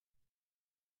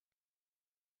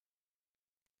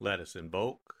Let us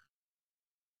invoke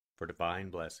for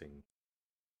divine blessing.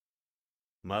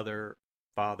 Mother,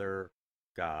 Father,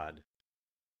 God,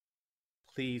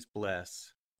 please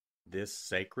bless this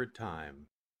sacred time.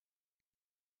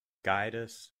 Guide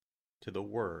us to the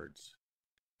words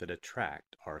that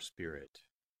attract our spirit.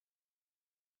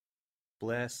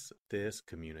 Bless this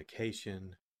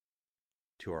communication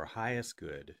to our highest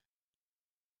good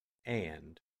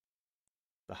and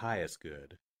the highest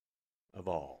good of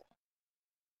all.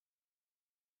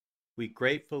 We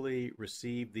gratefully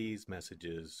receive these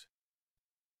messages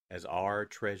as our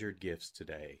treasured gifts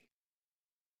today.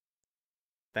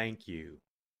 Thank you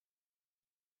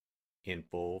in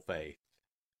full faith.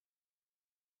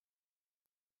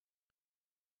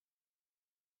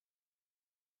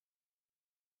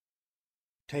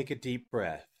 Take a deep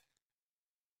breath.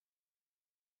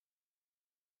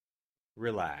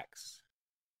 Relax.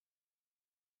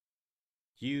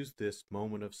 Use this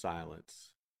moment of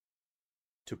silence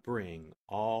to bring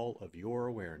all of your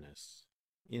awareness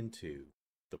into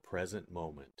the present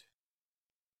moment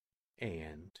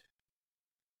and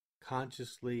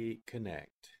consciously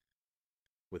connect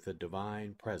with the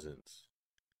divine presence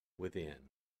within.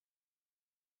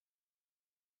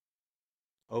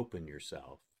 Open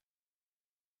yourself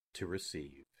to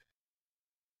receive.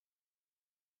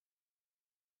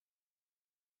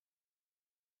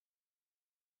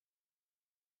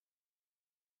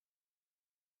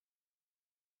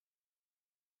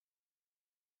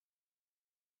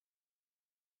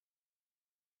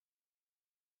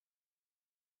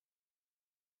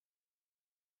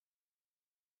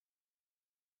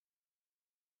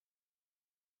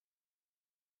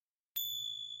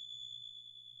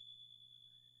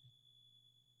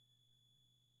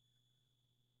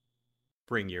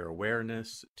 Bring your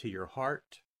awareness to your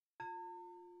heart.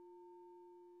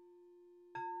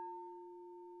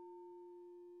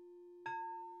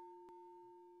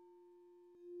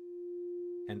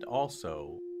 And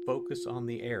also focus on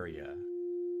the area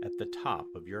at the top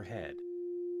of your head.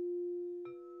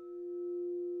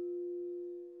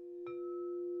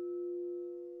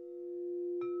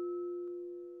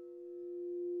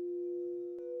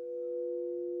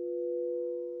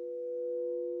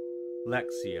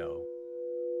 Lectio.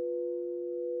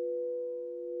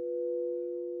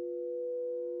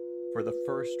 For the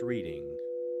first reading,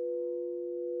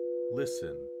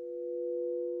 listen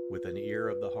with an ear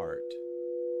of the heart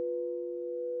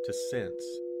to sense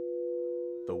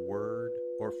the word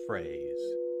or phrase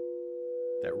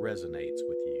that resonates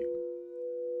with you.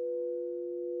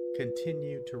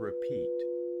 Continue to repeat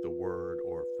the word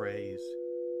or phrase.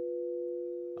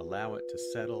 Allow it to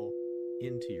settle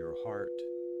into your heart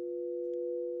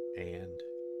and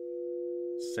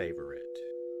savor it.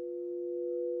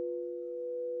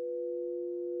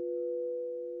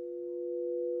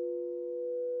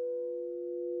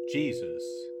 Jesus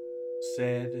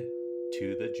said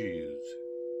to the Jews,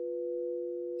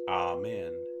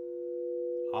 Amen,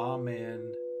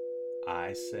 amen,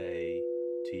 I say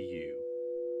to you,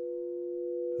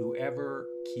 whoever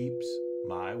keeps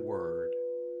my word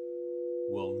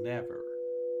will never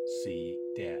see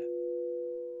death.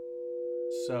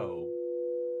 So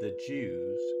the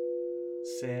Jews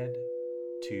said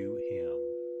to him,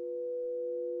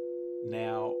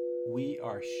 Now we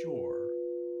are sure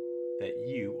that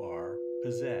you are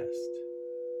possessed.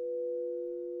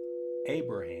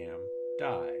 Abraham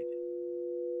died,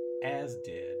 as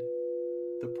did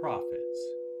the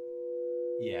prophets.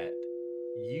 Yet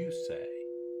you say,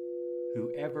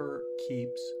 whoever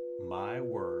keeps my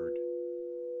word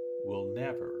will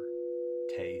never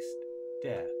taste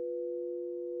death.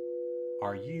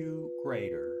 Are you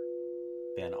greater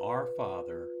than our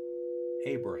father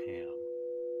Abraham,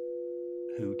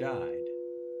 who died,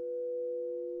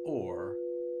 or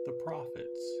the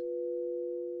prophets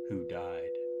who died?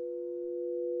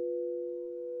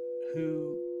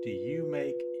 Who do you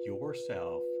make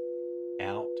yourself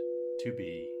out to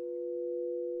be?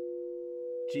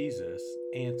 Jesus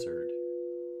answered,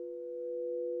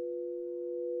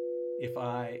 If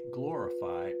I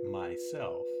glorify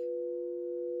myself,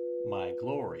 my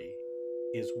glory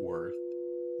is worth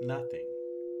nothing.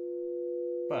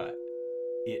 But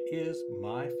it is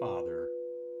my Father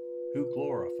who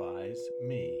glorifies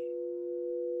me,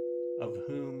 of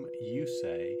whom you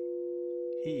say,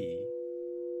 He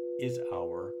is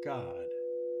our God.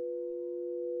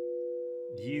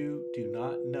 You do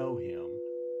not know him,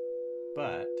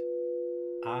 but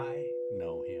I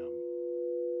know him.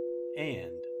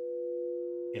 And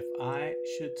if I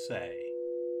should say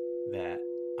that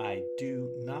I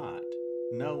do not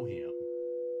know him,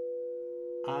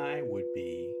 I would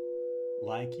be,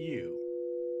 like you,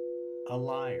 a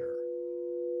liar.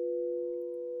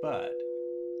 but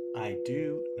I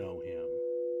do know him,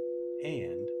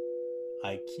 and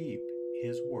I keep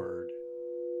his word.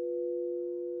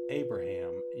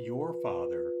 Abraham, your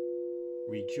father,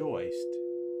 rejoiced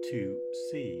to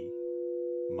see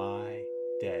my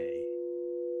day.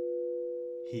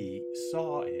 He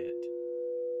saw it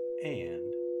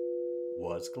and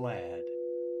was glad.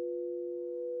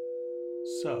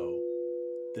 So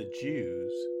the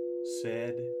Jews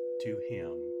said to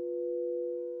him,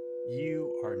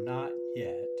 You are not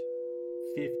yet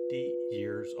 50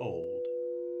 years old,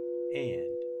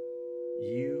 and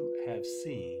you have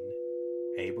seen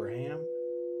Abraham?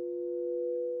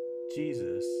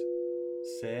 Jesus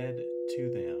said to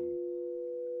them,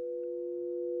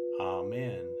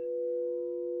 Amen,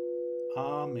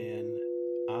 amen,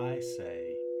 I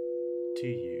say to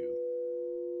you,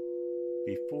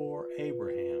 before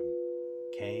Abraham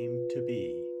came to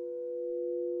be,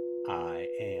 I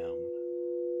am.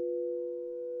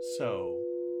 So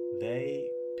they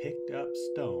picked up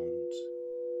stones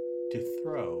to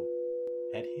throw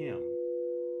at him,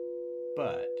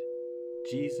 but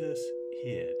Jesus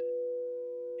hid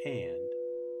and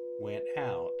went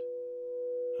out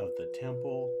of the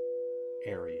temple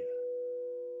area.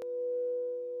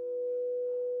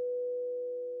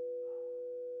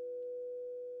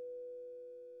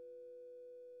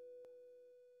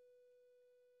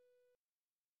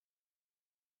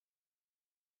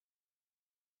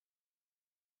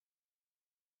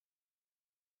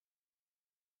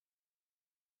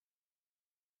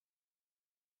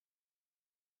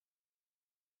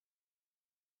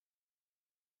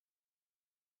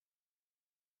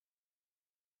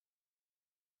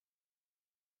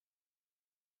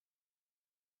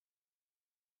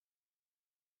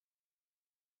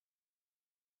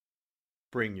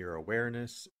 Bring your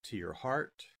awareness to your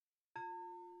heart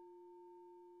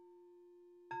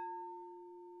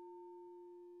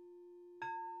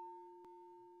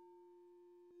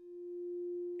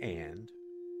and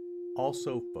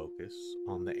also focus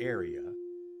on the area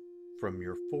from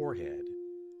your forehead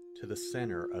to the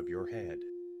center of your head.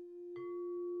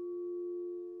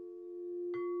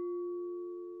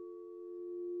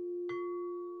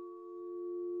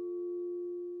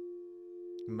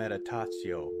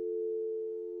 Meditatio.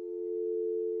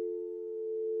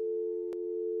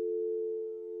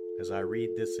 As I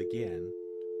read this again,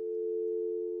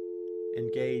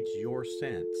 engage your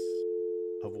sense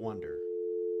of wonder.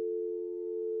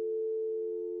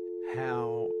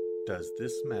 How does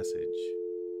this message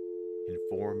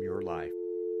inform your life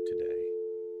today?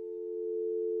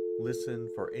 Listen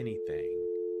for anything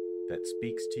that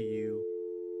speaks to you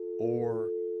or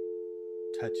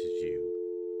touches you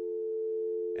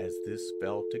as this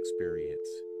felt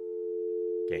experience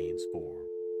gains form.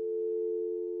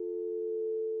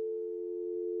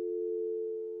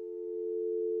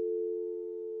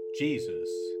 Jesus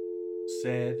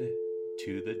said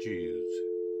to the Jews,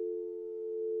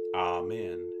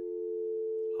 Amen,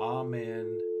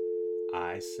 amen,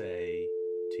 I say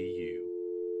to you,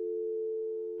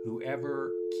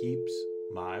 whoever keeps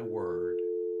my word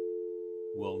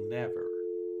will never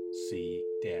see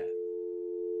death.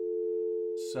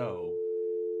 So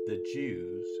the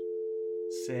Jews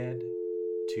said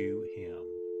to him,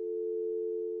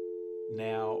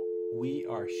 Now we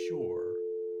are sure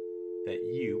that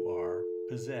you are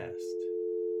possessed.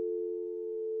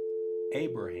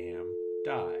 Abraham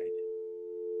died,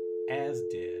 as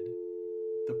did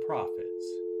the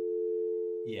prophets.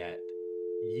 Yet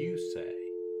you say,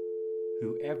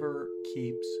 whoever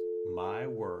keeps my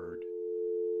word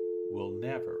will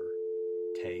never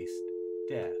taste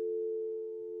death.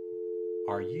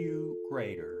 Are you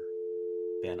greater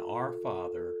than our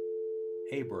father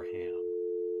Abraham,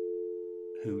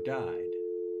 who died,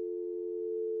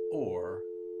 or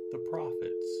the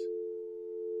prophets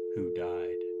who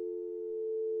died?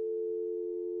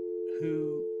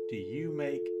 Who do you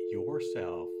make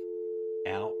yourself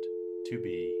out to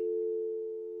be?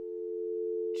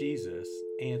 Jesus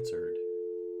answered,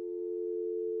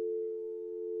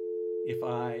 If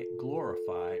I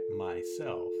glorify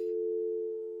myself,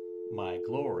 my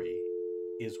glory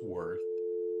is worth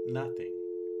nothing.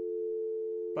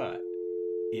 But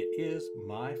it is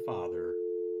my Father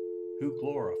who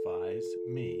glorifies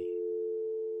me,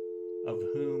 of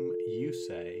whom you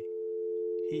say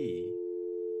he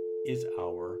is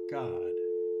our God.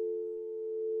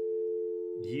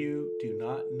 You do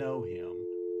not know him,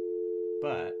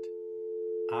 but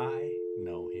I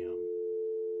know him.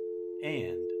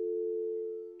 And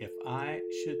if I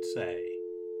should say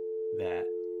that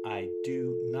I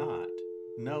do not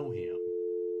know him,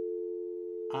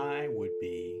 I would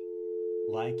be,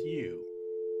 like you,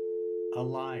 a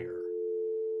liar.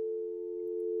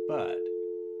 but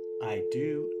I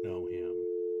do know him,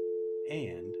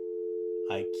 and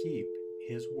I keep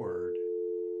his word.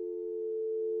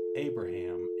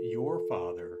 Abraham, your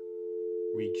father,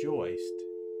 rejoiced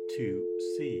to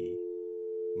see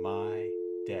my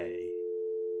day.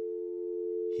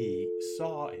 He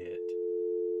saw it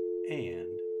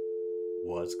and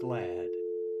was glad.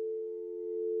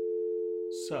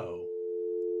 So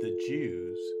the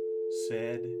Jews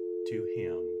said to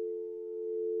him,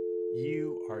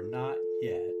 You are not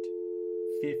yet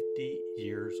 50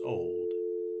 years old,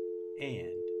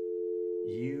 and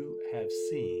you have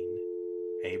seen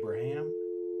Abraham?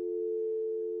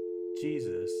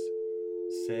 Jesus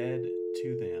said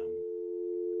to them,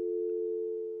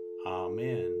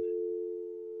 Amen,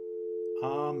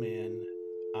 amen,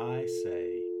 I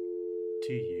say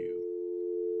to you,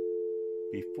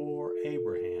 before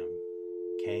Abraham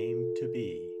came to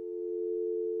be,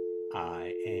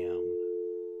 I am.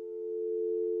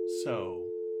 So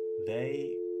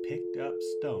they picked up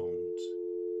stones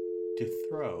to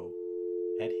throw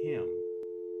at him,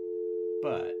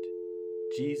 but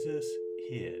Jesus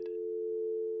hid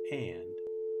and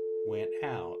went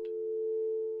out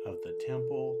of the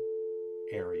temple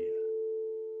area.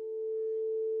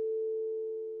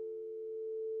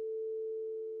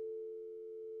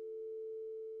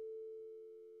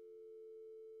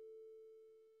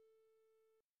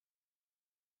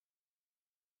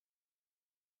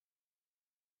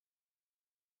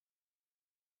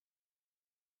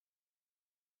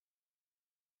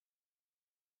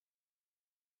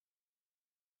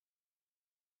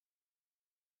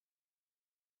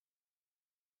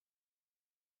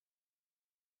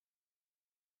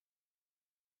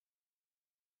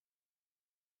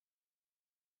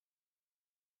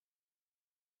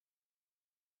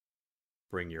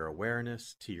 Bring your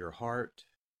awareness to your heart.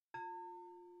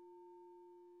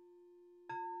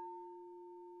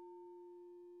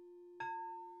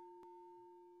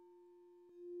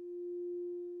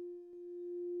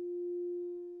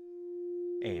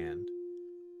 And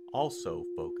also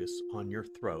focus on your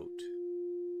throat.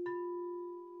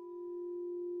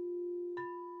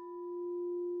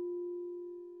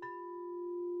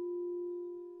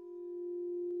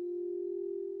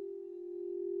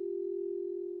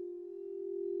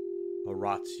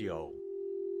 Oratio.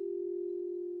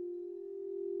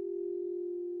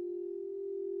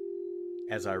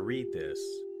 As I read this,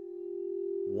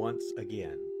 once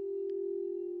again,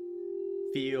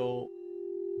 feel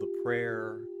the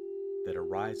prayer that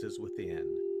arises within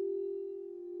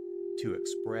to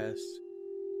express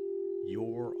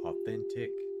your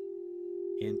authentic,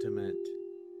 intimate,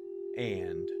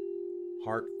 and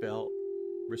heartfelt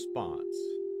response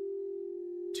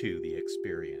to the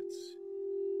experience.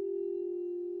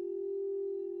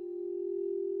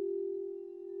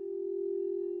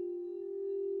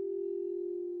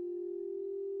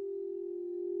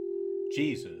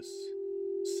 Jesus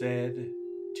said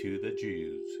to the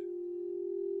Jews,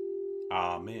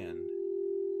 Amen,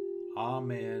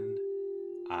 amen,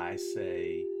 I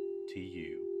say to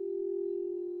you,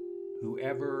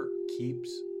 whoever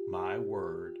keeps my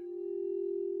word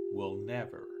will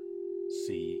never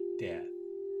see death.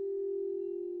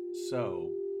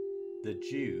 So the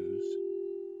Jews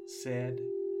said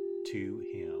to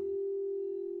him,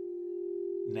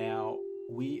 Now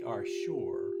we are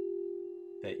sure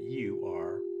that you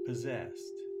are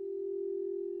possessed.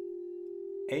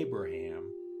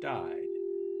 Abraham died,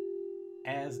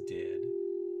 as did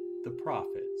the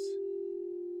prophets.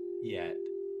 Yet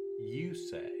you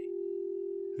say,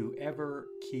 whoever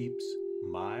keeps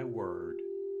my word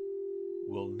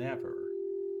will never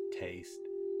taste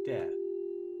death.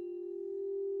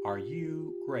 Are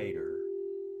you greater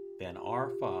than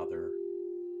our father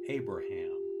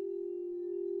Abraham,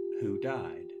 who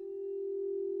died,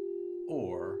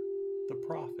 or the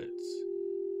prophets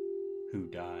who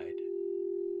died?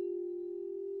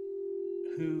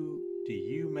 Who do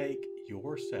you make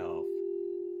yourself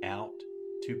out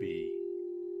to be?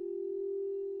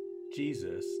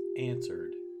 Jesus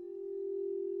answered,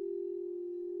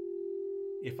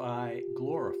 If I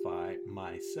glorify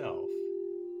myself,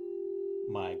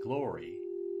 my glory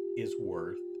is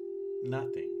worth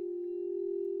nothing.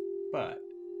 But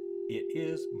it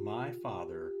is my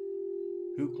Father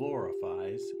who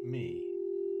glorifies me,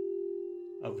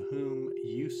 of whom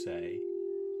you say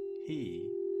he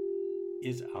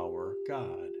is our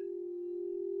God.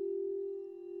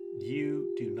 You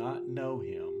do not know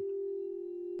him,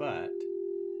 but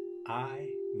I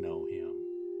know him.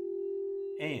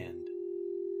 And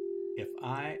if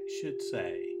I should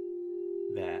say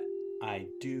that I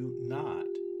do not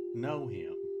know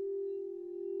him,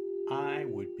 I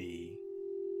would be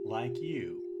like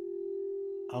you,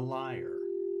 a liar.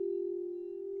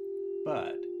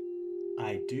 But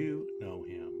I do know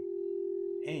him,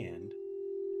 and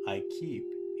I keep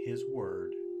his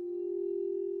word.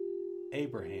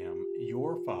 Abraham,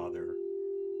 your father,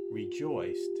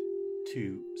 rejoiced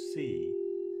to see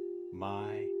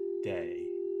my day.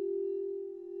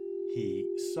 He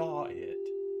saw it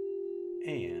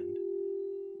and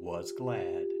was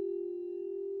glad.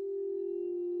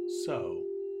 So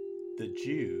the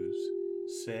Jews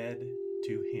said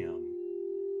to him,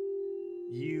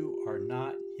 "You are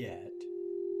not yet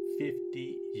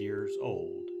 50 years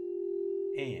old,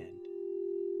 and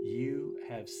you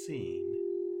have seen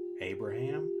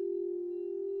Abraham?"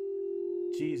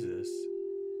 Jesus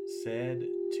said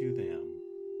to them,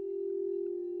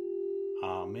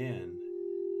 "Amen,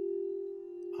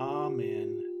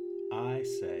 amen, I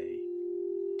say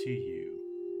to you,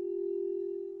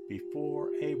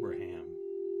 before Abraham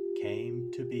came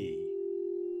to be,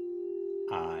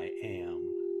 I am."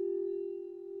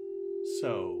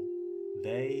 So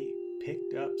they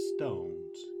picked up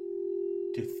stones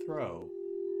to throw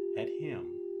at him,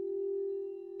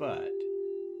 but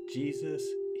Jesus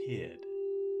hid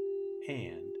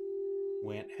and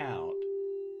went out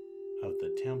of the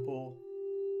temple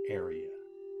area.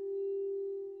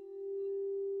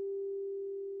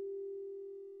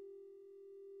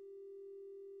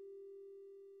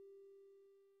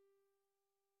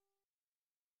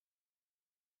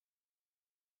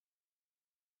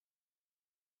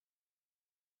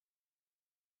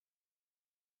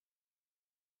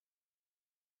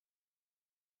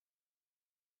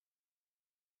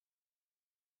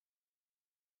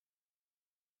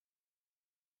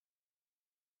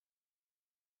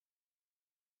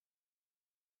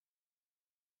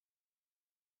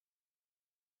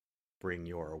 Bring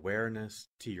your awareness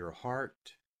to your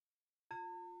heart.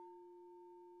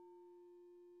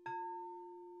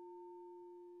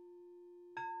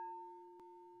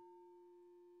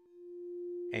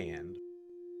 And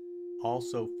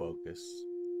also focus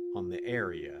on the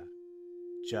area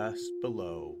just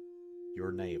below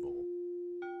your navel.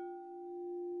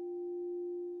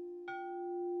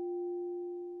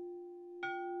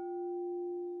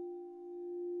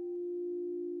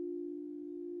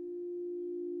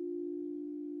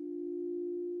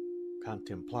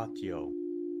 Contemplatio.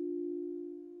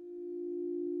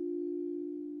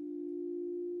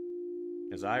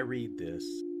 As I read this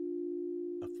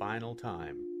a final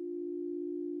time,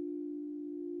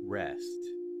 rest.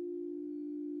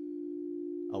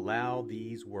 Allow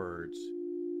these words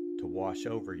to wash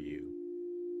over you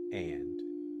and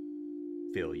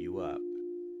fill you up.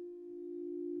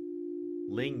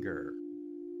 Linger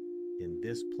in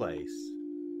this place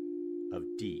of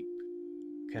deep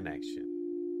connection.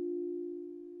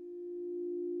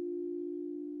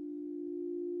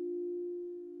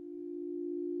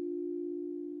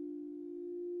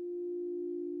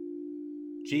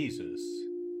 Jesus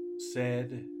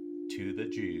said to the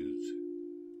Jews,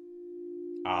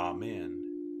 "Amen,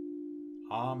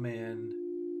 amen,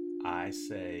 I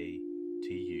say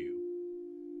to you,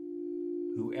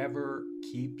 whoever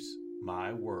keeps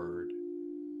my word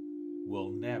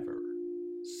will never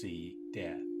see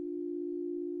death."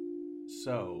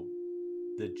 So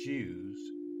the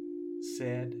Jews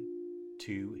said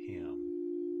to him,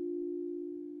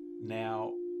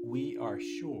 "Now we are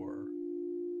sure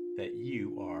that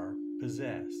you are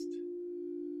possessed.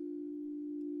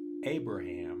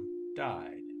 Abraham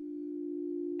died,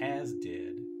 as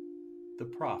did the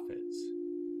prophets.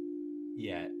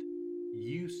 Yet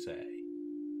you say,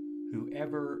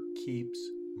 whoever keeps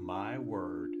my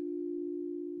word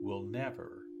will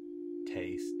never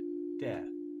taste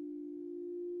death.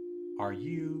 Are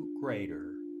you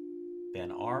greater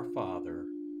than our father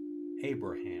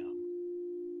Abraham,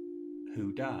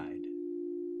 who died,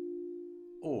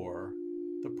 or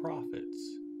the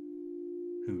prophets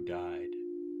who died?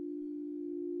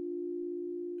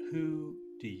 Who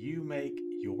do you make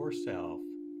yourself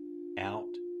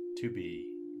out to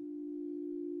be?"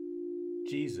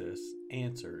 Jesus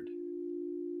answered,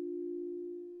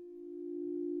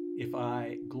 "If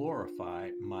I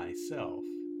glorify myself,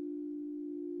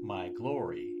 my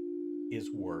glory is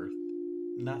worth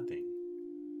nothing.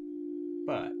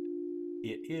 But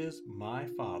it is my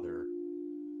Father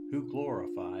who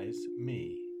glorifies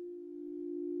me,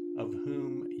 of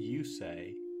whom you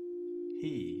say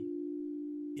he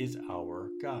is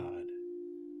our God.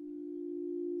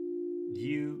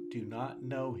 You do not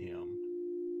know him,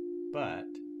 but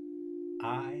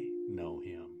I know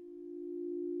him.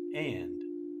 And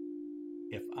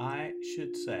if I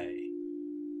should say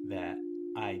that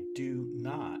I do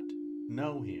not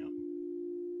know him,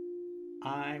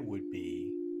 I would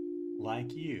be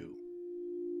like you,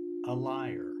 a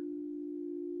liar.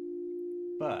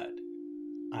 But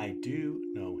I do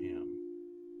know him,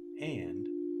 and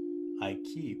I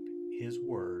keep his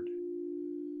word.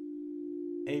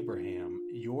 Abraham,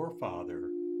 your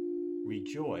father,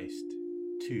 rejoiced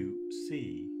to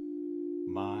see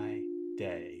my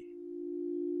day.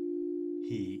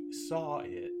 He saw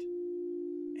it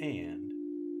and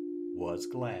was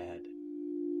glad.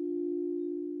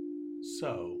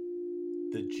 So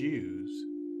the Jews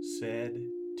said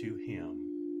to him,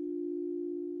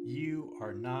 "You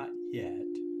are not yet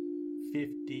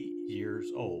 50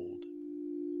 years old,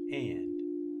 and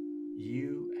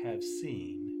you have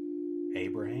seen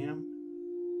Abraham?"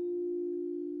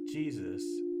 Jesus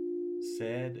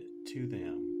said to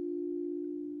them,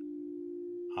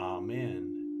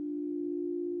 "Amen,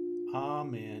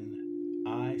 amen,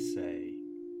 I say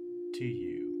to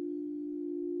you,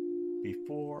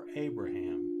 before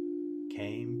Abraham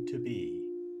came to be,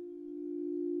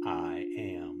 I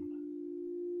am."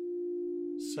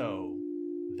 So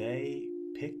they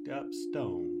picked up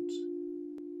stones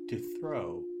to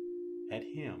throw at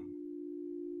him,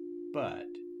 but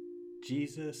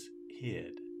Jesus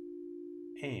hid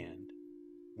and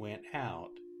went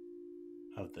out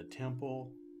of the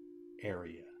temple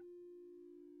area.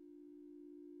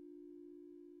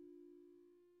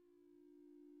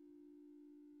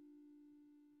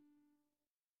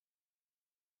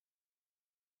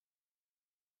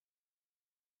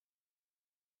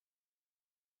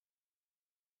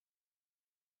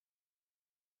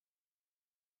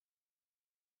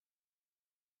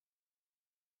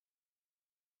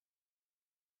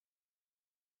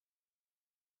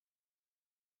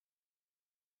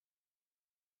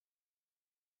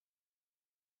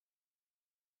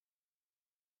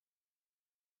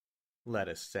 Let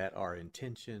us set our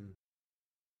intention.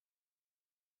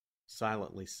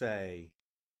 Silently say,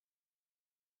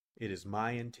 "It is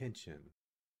my intention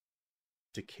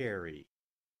to carry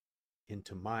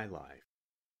into my life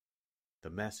the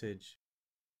message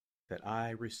that I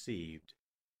received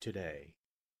today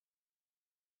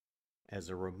as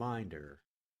a reminder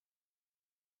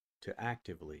to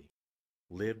actively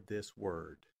live this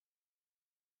word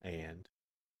and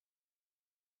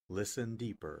listen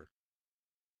deeper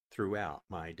throughout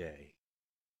my day."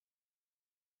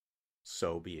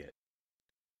 So be it.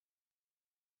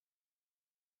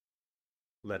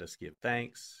 Let us give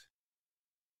thanks.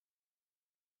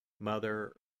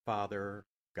 Mother, Father,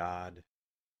 God,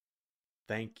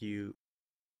 thank you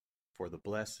for the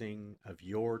blessing of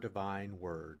your divine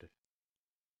word.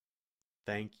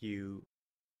 Thank you,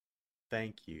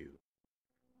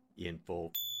 in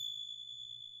full.